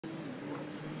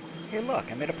Hey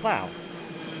look, I made a plow.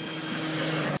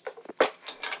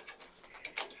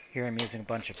 Here I'm using a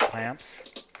bunch of clamps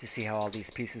to see how all these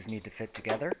pieces need to fit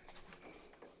together.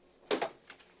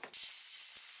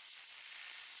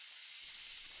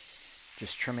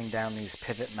 Just trimming down these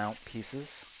pivot mount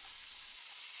pieces.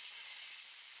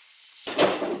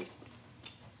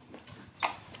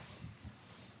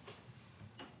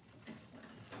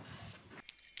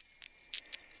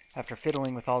 After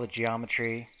fiddling with all the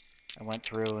geometry, I went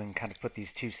through and kind of put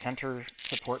these two center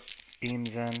support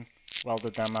beams in,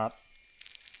 welded them up.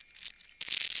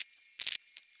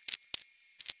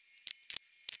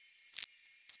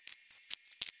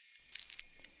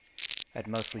 I'd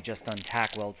mostly just done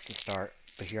tack welds to start,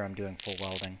 but here I'm doing full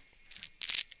welding.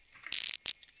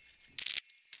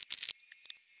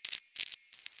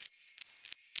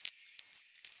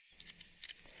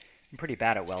 I'm pretty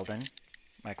bad at welding.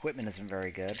 My equipment isn't very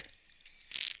good,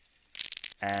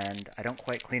 and I don't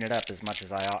quite clean it up as much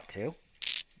as I ought to,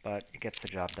 but it gets the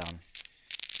job done.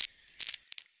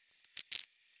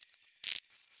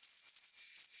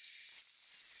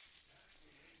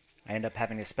 I end up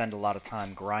having to spend a lot of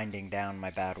time grinding down my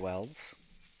bad welds.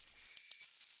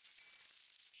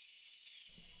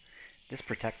 This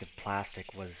protective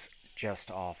plastic was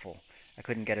just awful. I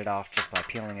couldn't get it off just by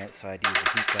peeling it, so I'd use a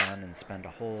heat gun and spend a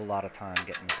whole lot of time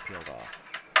getting this peeled off.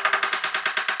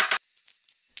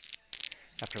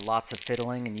 After lots of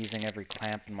fiddling and using every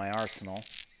clamp in my arsenal,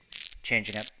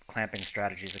 changing up clamping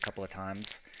strategies a couple of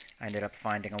times, I ended up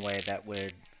finding a way that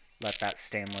would let that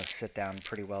stainless sit down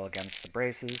pretty well against the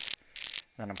braces.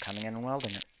 Then I'm coming in and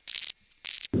welding it.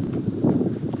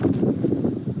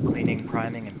 Cleaning,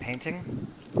 priming, and painting.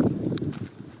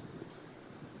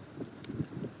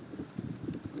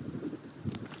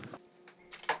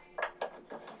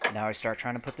 Now I start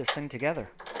trying to put this thing together.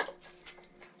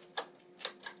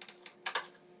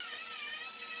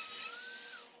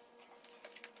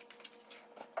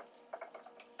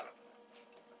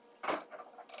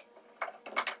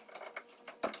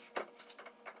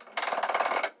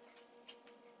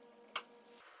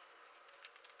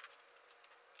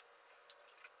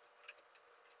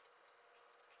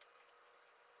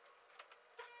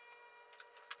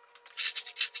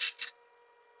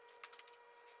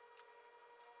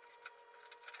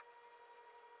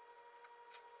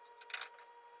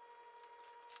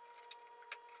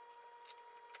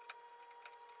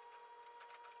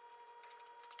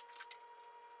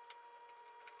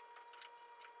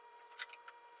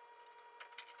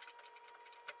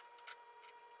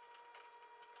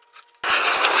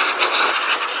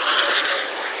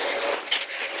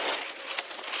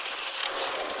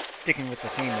 Sticking with the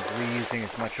theme of reusing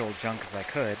as much old junk as I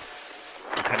could,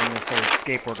 I'm cutting this old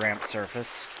skateboard ramp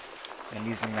surface and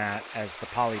using that as the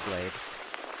poly blade.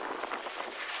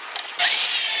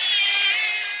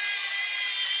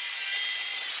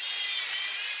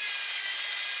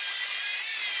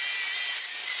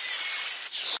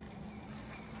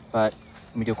 But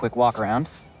let me do a quick walk around.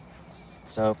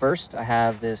 So first I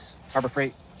have this Harbor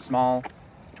Freight small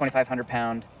 2,500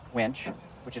 pound winch,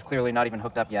 which is clearly not even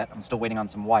hooked up yet. I'm still waiting on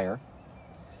some wire.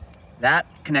 That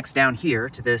connects down here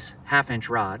to this 1/2-inch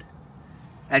rod.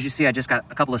 As you see, I just got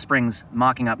a couple of springs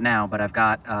mocking up now, but I've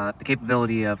got the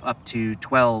capability of up to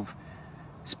 12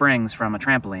 springs from a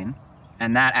trampoline,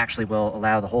 and that actually will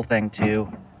allow the whole thing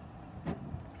to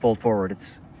fold forward.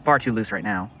 It's far too loose right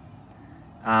now.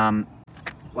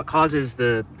 What causes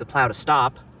the plow to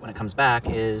stop when it comes back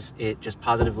is it just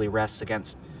positively rests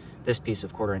against this piece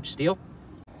of 1/4-inch steel.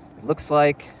 It looks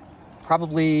like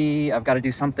probably I've got to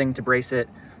do something to brace it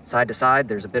side to side.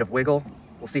 There's a bit of wiggle.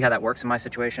 We'll see how that works in my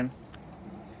situation.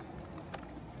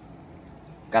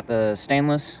 Got the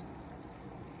stainless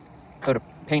coat of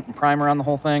paint and primer on the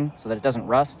whole thing so that it doesn't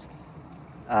rust.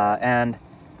 And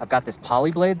I've got this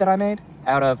poly blade that I made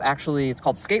out of, actually, it's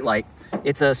called Skate Light.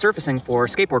 It's a surfacing for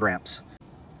skateboard ramps.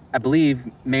 I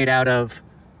believe made out of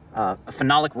a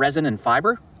phenolic resin and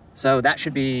fiber. So that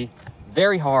should be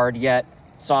very hard, yet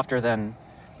softer than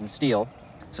steel.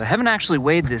 So I haven't actually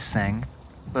weighed this thing,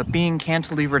 but being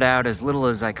cantilevered out as little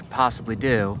as I could possibly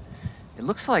do, it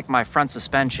looks like my front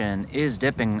suspension is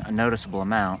dipping a noticeable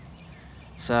amount.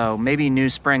 So maybe new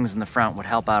springs in the front would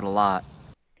help out a lot.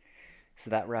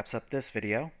 So that wraps up this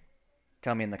video.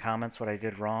 Tell me in the comments what I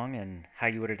did wrong and how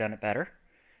you would have done it better.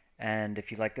 And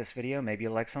if you like this video, maybe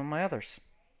you'll like some of my others.